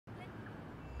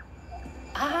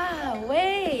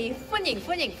喂，歡迎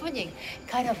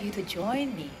 ！Kind of you to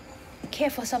join me. Care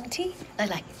for some tea?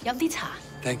 嚟，飲啲茶。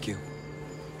Thank you.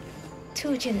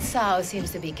 Tu Jin Sao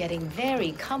seems to be getting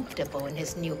very comfortable in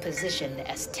his new position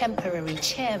as temporary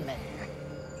chairman.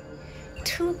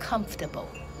 Too comfortable.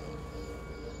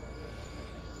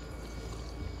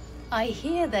 I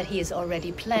hear that he is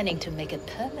already planning to make it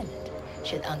permanent,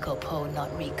 should Uncle Po not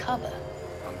recover.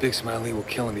 Big Smiley will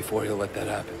kill him before he'll let that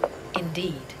happen.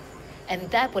 Indeed. And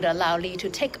that would allow Lee to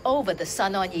take over the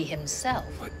Sun On Yee himself.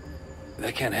 But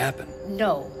that can't happen.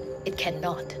 No, it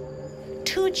cannot.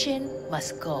 Tu Jin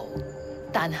must go.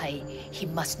 Dan Hai, he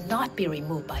must not be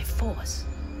removed by force.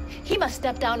 He must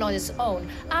step down on his own,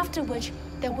 after which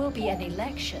there will be an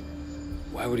election.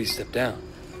 Why would he step down?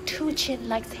 Tu Jin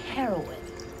likes heroin.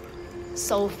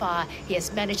 So far, he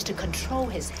has managed to control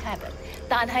his habit.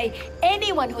 Dan Hai,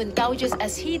 anyone who indulges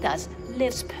as he does,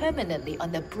 lives permanently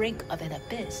on the brink of an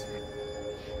abyss.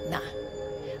 Nah,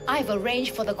 I've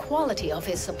arranged for the quality of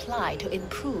his supply to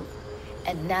improve.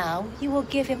 And now you will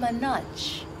give him a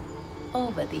nudge.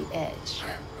 Over the edge.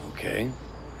 Okay.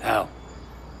 How?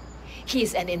 He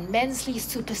is an immensely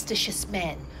superstitious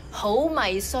man. 好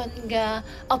迷信㗎,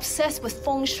 obsessed with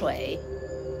feng shui.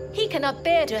 He cannot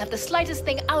bear to have the slightest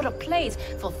thing out of place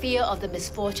for fear of the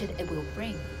misfortune it will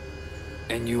bring.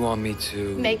 And you want me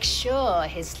to... Make sure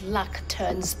his luck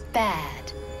turns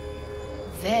bad.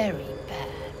 Very bad.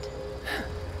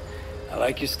 I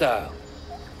like your style.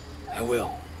 I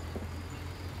will.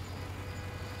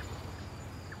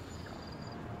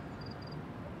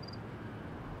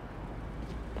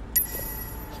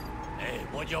 Hey,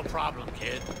 what's your problem,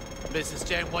 kid? Mrs.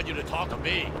 Chang want you to talk to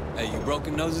me. Hey, you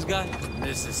broken noses guy?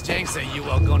 Mrs. Chang said you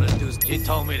were gonna do... She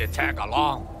told me to tag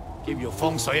along. Give you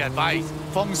feng shui advice.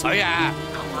 Feng shui, A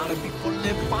lot of people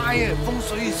live by it. Feng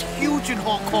shui is huge in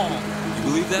Hong Kong. You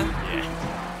believe that? Yeah.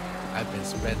 I've been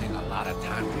spending a lot of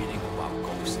time reading about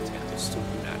ghosts and the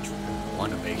supernatural.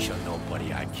 Want to make sure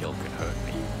nobody I kill can hurt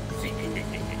me.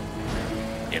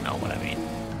 You know what I mean?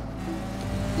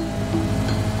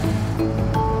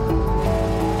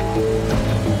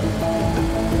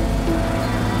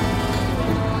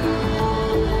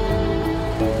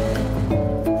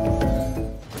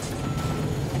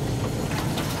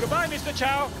 Goodbye, Mr.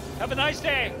 Chow. Have a nice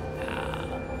day.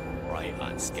 Right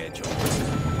on schedule.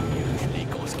 Usually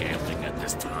goes gambling at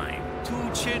this time. Tu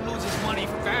Jin loses money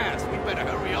fast. We better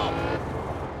hurry up.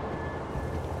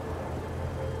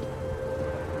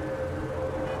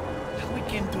 How we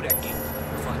get into that gate?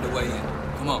 We'll find a way in.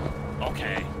 Come on.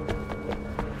 Okay.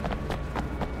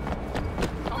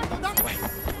 Wait.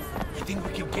 You think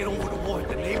we can get over the wall with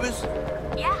the neighbors?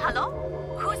 Yeah, hello?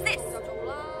 Who's this?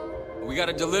 We got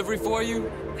a delivery for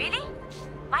you? Really?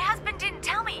 My husband didn't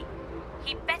tell me.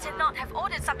 He better not have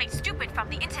ordered something stupid from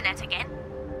the internet again.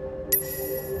 You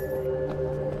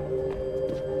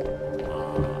got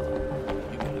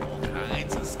all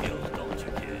kinds of skills, don't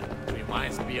you, kid?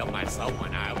 Reminds me of myself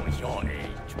when I was your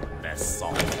age. That's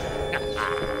soft. I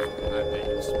bet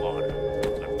you're smarter.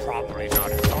 I'm probably not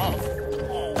as soft.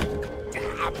 Oh,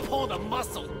 I pulled a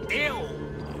muscle down.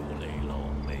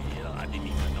 I didn't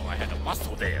even know I had a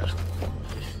muscle there.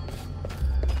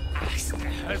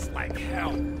 It hurts like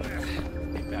hell.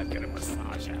 Maybe I'll get a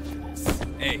massage after this.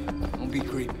 Hey, don't be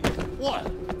creepy. What?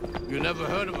 You never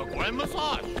heard of a grand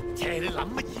massage?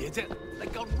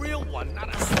 Like a real one,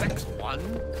 not a sex one.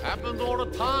 Happens all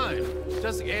the time.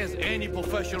 Just ask any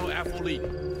professional athlete.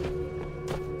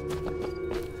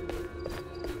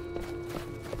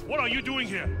 What are you doing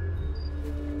here?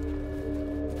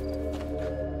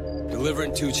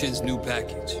 Delivering Tu Chin's new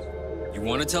package. You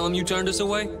want to tell him you turned us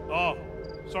away? Oh,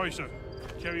 sorry, sir.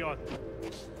 Carry on.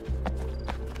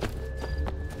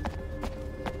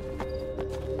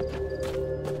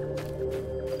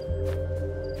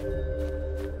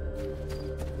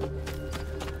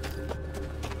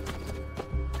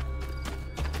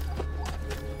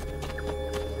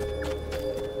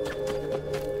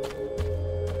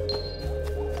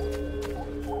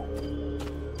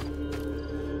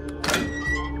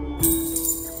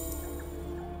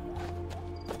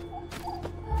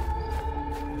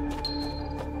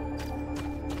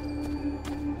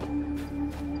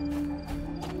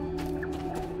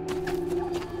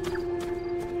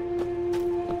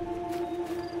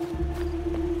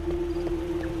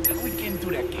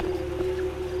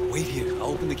 Wait here.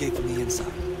 I'll open the gate from the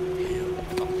inside.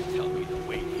 Don't tell me to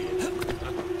wait here.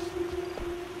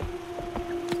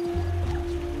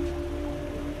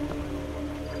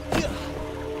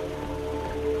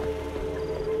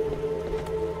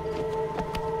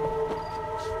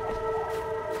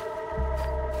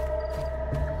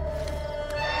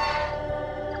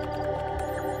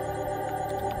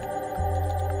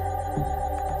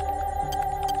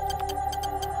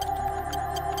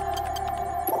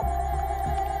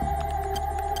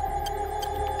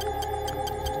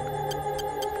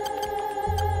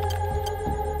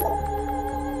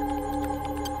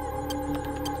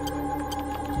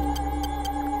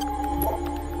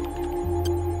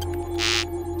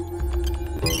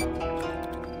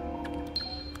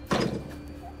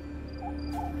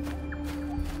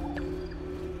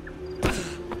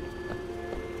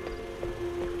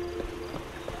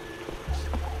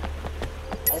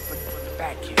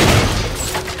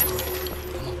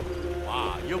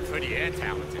 damn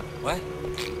talented. What?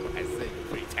 I say you're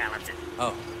pretty talented.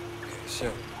 Oh, okay,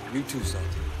 sure. You too, Salty.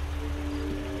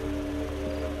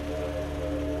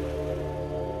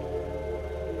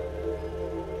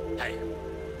 Hey,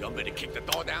 you want me to kick the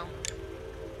door down?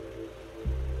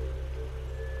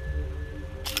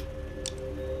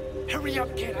 Hurry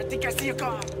up, kid. I think I see a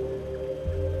car.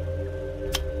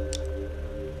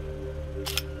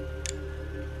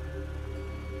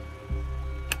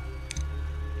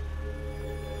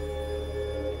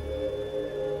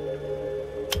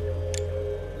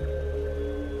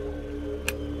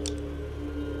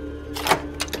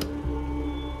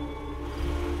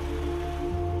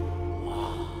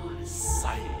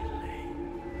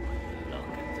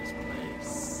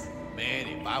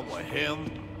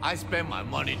 Him, I spend my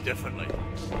money differently.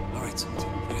 All right, Salty,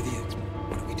 you're the expert.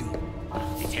 What do we do?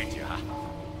 Detective, huh?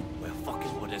 We're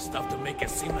fucking with his stuff to make it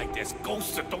seem like there's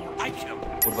ghosts that don't like him.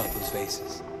 What about those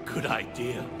faces? Good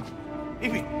idea.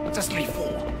 Maybe just leave 4.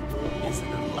 It's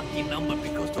an unlucky number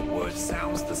because the word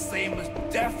sounds the same as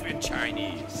death in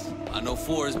Chinese. I know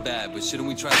 4 is bad, but shouldn't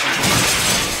we try something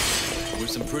else? We're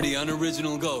some pretty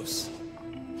unoriginal ghosts.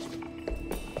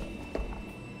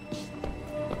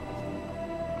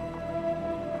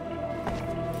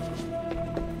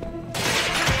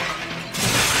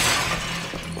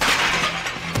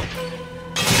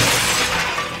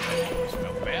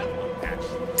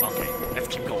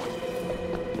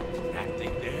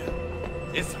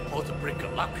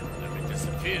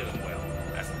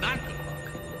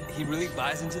 He really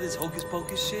buys into this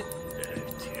hocus-pocus shit?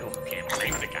 You can't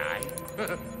blame the guy.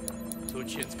 2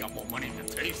 Chins got more money than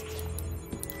taste.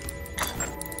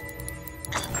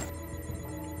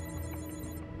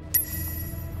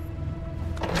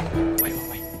 Wait.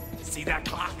 See that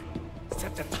clock?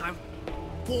 Set the time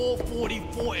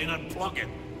 4:44 and unplug it.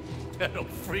 That'll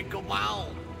freak him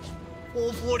out.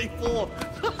 4:44.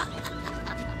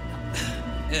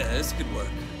 Yeah, this could work.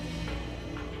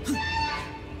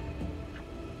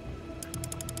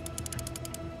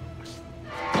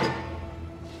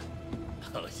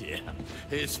 Oh yeah,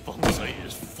 his feng shui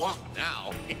is fucked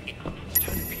now.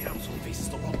 Turn the piano so it faces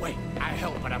the wrong way. I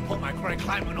help, but I put my credit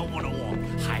climbing over the wall.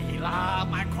 Hi la,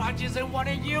 my crotch isn't what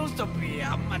it used to be.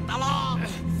 I'm at the law.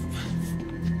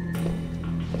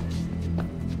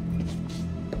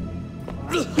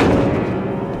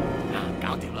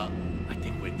 I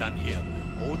think we're done here.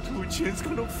 Old 2 Chins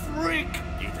gonna freak.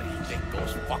 Either he think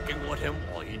ghosts fucking with him,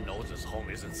 or he knows his home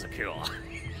isn't secure.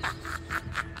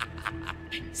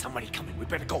 Somebody coming. We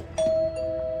better go.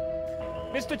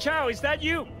 Mr. Chow, is that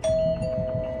you?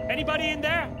 Anybody in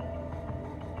there?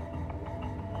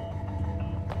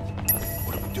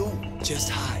 What do we do? Just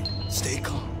hide. Stay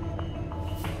calm.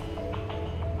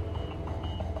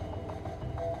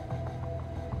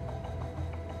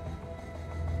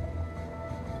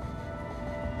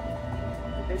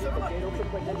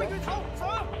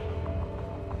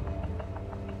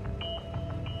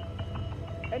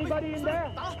 Anybody in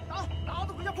there?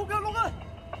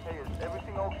 Hey, is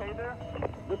everything okay there?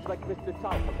 Looks like Mr.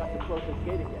 Chow forgot to close his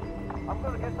gate again. I'm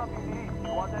gonna get something to eat.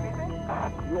 You want anything?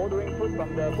 You ordering food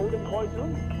from the Golden Koi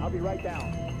soon? I'll be right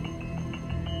down.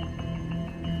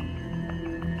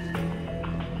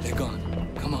 They're gone.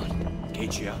 Come on.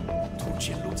 Gage, 2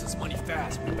 Chin loses money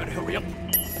fast. We better hurry up.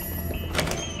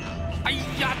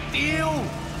 Ay-ya, deal!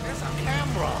 There's a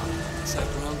camera. Is that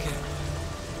the wrong camera?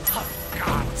 Oh,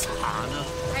 God, Tana.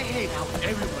 I hate how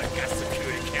everyone got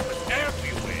security cameras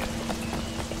everywhere.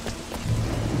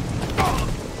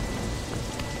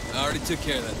 I already took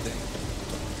care of that thing.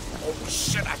 Oh,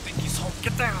 shit, I think he's home.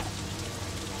 Get down.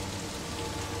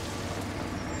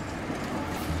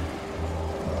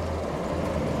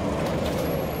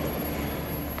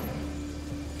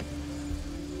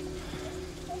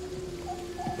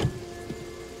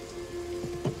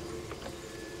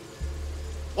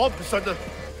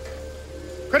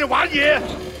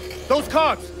 Those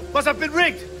cards must have been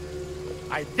rigged.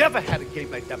 I never had a game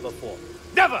like that before.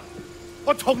 Never.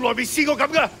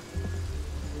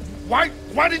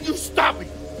 Why didn't you stop me?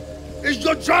 It's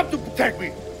your job to protect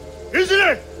me, isn't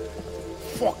it?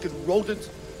 Fucking rodents,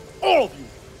 all of you.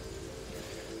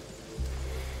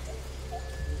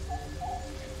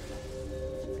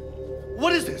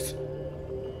 What is this?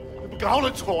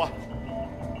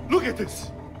 Look at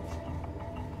this.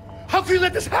 How can you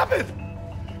let this happen?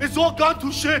 It's all gone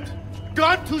to shit.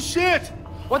 Gone to shit.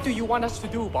 What do you want us to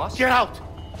do, boss? Get out.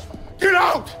 Get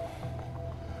out.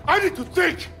 I need to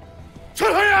think.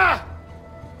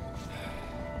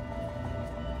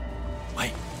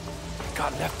 Wait,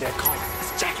 God left their car.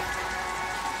 Let's check it.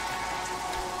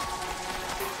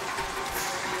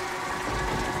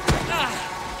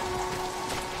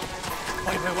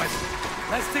 Wait, wait.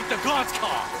 Let's take the guard's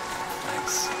car.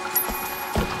 Thanks.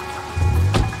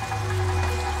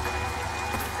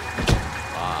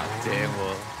 Ah, damn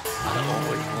well. I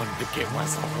always wanted to get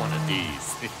myself one of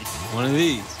these. One of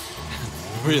these?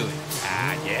 Really?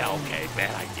 Ah, yeah, okay,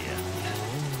 bad idea.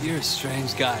 You're a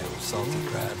strange guy, old salty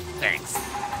crab. Thanks.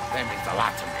 That means a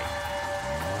lot to me.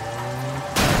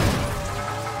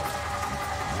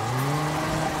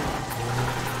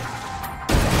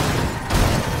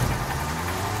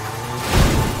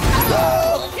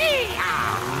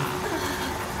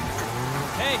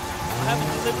 Hey, I have a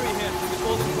delivery here for the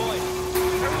Golden Coin.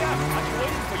 Hurry up, I've been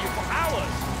waiting for you for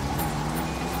hours.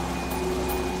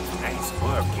 Nice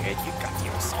work, kid. You got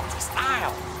your salty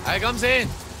style. Here comes in.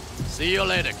 See you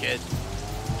later, kid.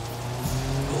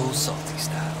 Old salty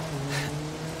style.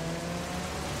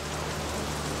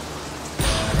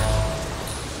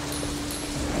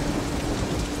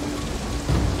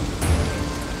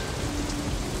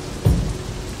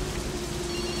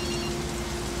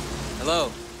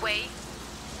 Hello, Wei,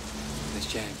 Miss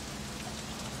Chang.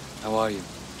 How are you?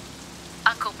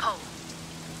 Uncle Po.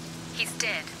 He's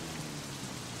dead.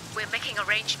 We're making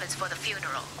arrangements for the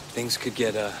funeral. Things could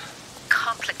get,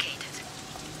 Complicated.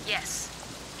 Yes.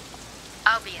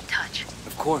 I'll be in touch.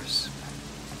 Of course.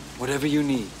 Whatever you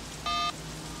need.